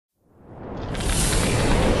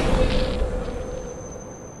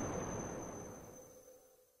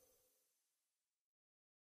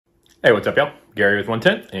Hey, what's up, y'all? Gary with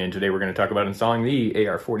 110, and today we're going to talk about installing the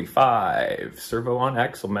AR45 servo on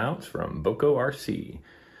axle mounts from BOCO RC,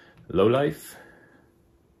 LowLife,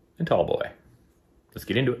 and TallBoy. Let's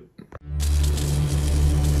get into it.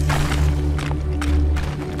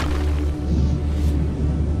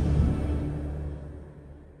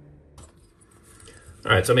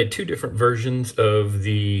 All right, so I made two different versions of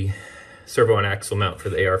the servo on axle mount for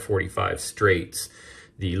the AR45 straights.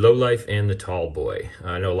 The LowLife and the TallBoy.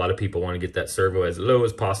 I know a lot of people want to get that servo as low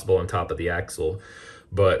as possible on top of the axle,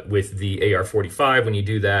 but with the AR45, when you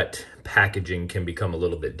do that, packaging can become a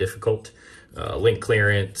little bit difficult. Link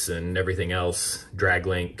clearance and everything else, drag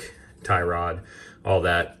link, tie rod, all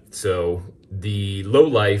that. So the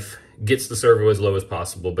LowLife gets the servo as low as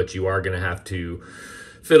possible, but you are going to have to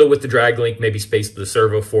fiddle with the drag link, maybe space the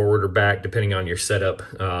servo forward or back, depending on your setup.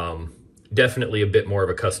 Definitely a bit more of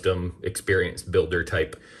a custom experienced builder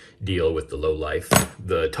type deal with the LowLife.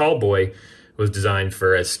 The TallBoy was designed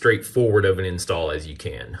for as straightforward of an install as you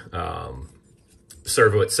can.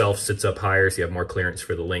 Servo itself sits up higher, so you have more clearance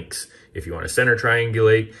for the links if you want to center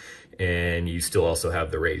triangulate, and you still also have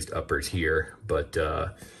the raised uppers here. But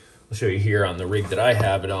I'll show you here on the rig that I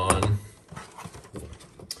have it on.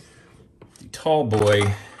 The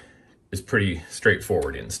TallBoy is pretty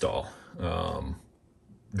straightforward install.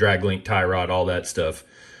 Drag link, tie rod, all that stuff,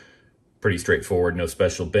 pretty straightforward. No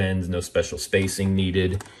special bends, no special spacing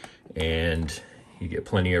needed, and you get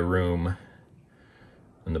plenty of room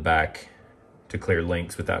in the back to clear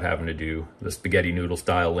links without having to do the spaghetti noodle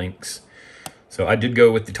style links. So I did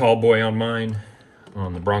go with the TallBoy on mine,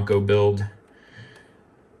 on the Bronco build,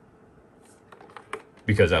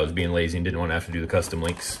 because I was being lazy and didn't want to have to do the custom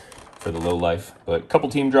links for the LowLife. But a couple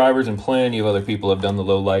team drivers and plenty of other people have done the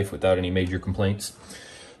LowLife without any major complaints.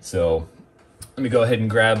 So let me go ahead and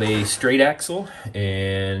grab a straight axle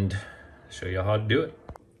and show you how to do it.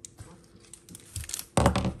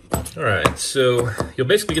 All right, so you'll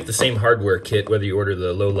basically get the same hardware kit whether you order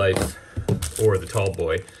the LowLife or the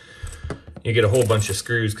TallBoy. You get a whole bunch of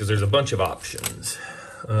screws because there's a bunch of options.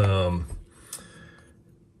 The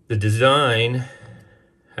design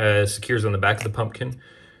secures on the back of the pumpkin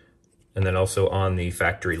and then also on the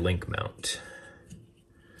factory link mount.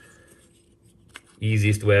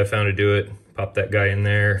 Easiest way I found to do it, pop that guy in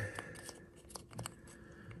there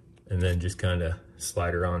and then just kind of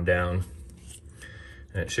slide her on down.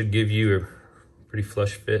 And it should give you a pretty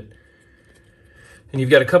flush fit. And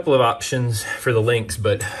you've got a couple of options for the links,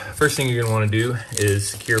 but first thing you're gonna wanna do is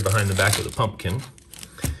secure behind the back of the pumpkin.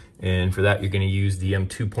 And for that, you're gonna use the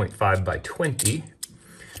M2.5 by 20.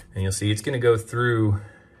 And you'll see it's gonna go through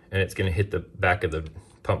and it's gonna hit the back of the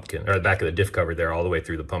pumpkin, or the back of the diff cover there all the way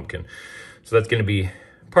through the pumpkin. So that's going to be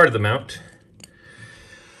part of the mount.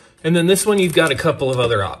 And then this one, you've got a couple of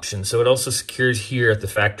other options. So it also secures here at the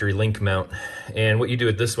factory link mount. And what you do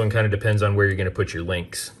with this one kind of depends on where you're going to put your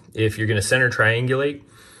links. If you're going to center triangulate,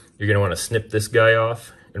 you're going to want to snip this guy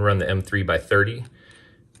off and run the M3 by 30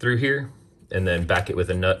 through here, and then back it with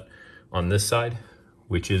a nut on this side,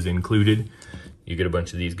 which is included. You get a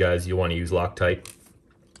bunch of these guys. You'll want to use Loctite.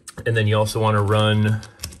 And then you also want to run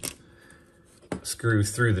screw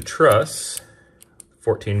through the truss.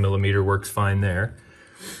 14 millimeter works fine there.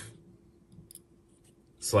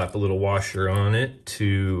 Slap a little washer on it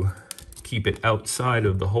to keep it outside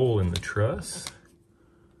of the hole in the truss.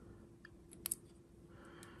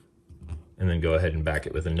 And then go ahead and back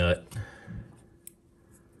it with a nut.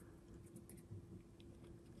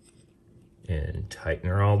 And tighten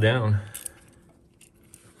her all down.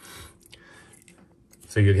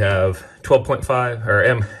 So you have 12.5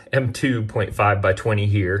 or M2.5 by 20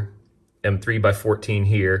 here, M3 by 14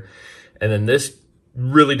 here, and then this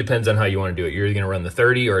really depends on how you want to do it. You're either going to run the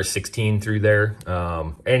 30 or a 16 through there.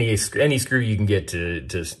 Any screw you can get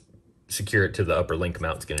to secure it to the upper link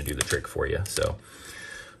mount is going to do the trick for you. So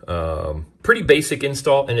pretty basic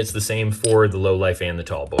install, and it's the same for the LowLife and the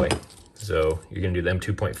TallBoy. So you're going to do the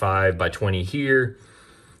M2.5 by 20 here,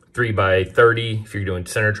 3 by 30 if you're doing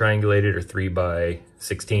center triangulated, or 3 by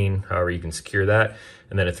 16, however you can secure that,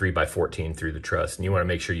 and then a 3 by 14 through the truss. And you want to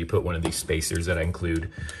make sure you put one of these spacers that I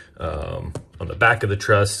include on the back of the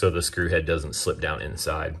truss so the screw head doesn't slip down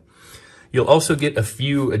inside. You'll also get a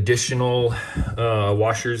few additional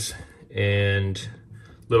washers and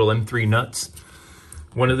little M3 nuts.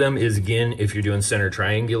 One of them is, again, if you're doing center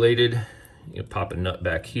triangulated, you pop a nut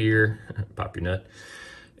back here, pop your nut,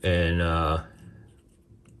 and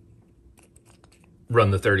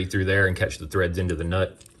run the 30 through there and catch the threads into the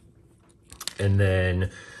nut. And then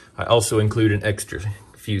I also include an extra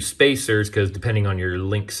few spacers because depending on your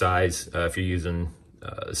link size, if you're using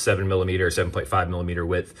 7 millimeter or 7.5 millimeter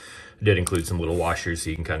width, I did include some little washers so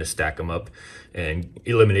you can kind of stack them up and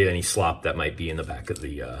eliminate any slop that might be in the back of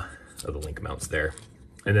the link mounts there.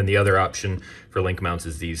 And then the other option for link mounts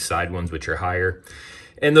is these side ones, which are higher.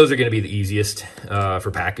 And those are going to be the easiest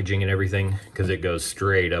for packaging and everything, because it goes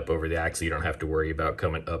straight up over the axle. You don't have to worry about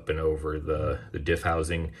coming up and over the diff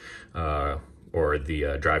housing or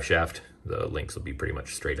the drive shaft. The links will be pretty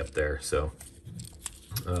much straight up there. So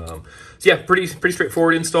yeah, pretty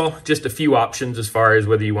straightforward install. Just a few options as far as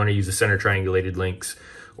whether you want to use the center triangulated links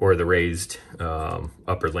or the raised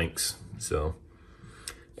upper links. So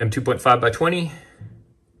M2.5 by 20.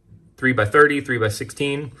 3 by 30, 3 by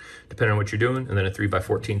 16, depending on what you're doing, and then a 3 by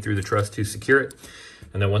 14 through the truss to secure it.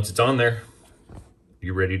 And then once it's on there,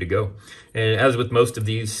 you're ready to go. And as with most of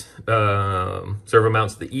these servo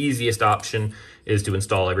mounts, the easiest option is to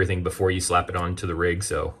install everything before you slap it onto the rig.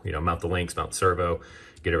 So, you know, mount the links, mount the servo,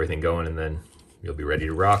 get everything going, and then you'll be ready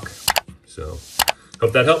to rock. So,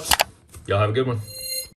 hope that helps. Y'all have a good one.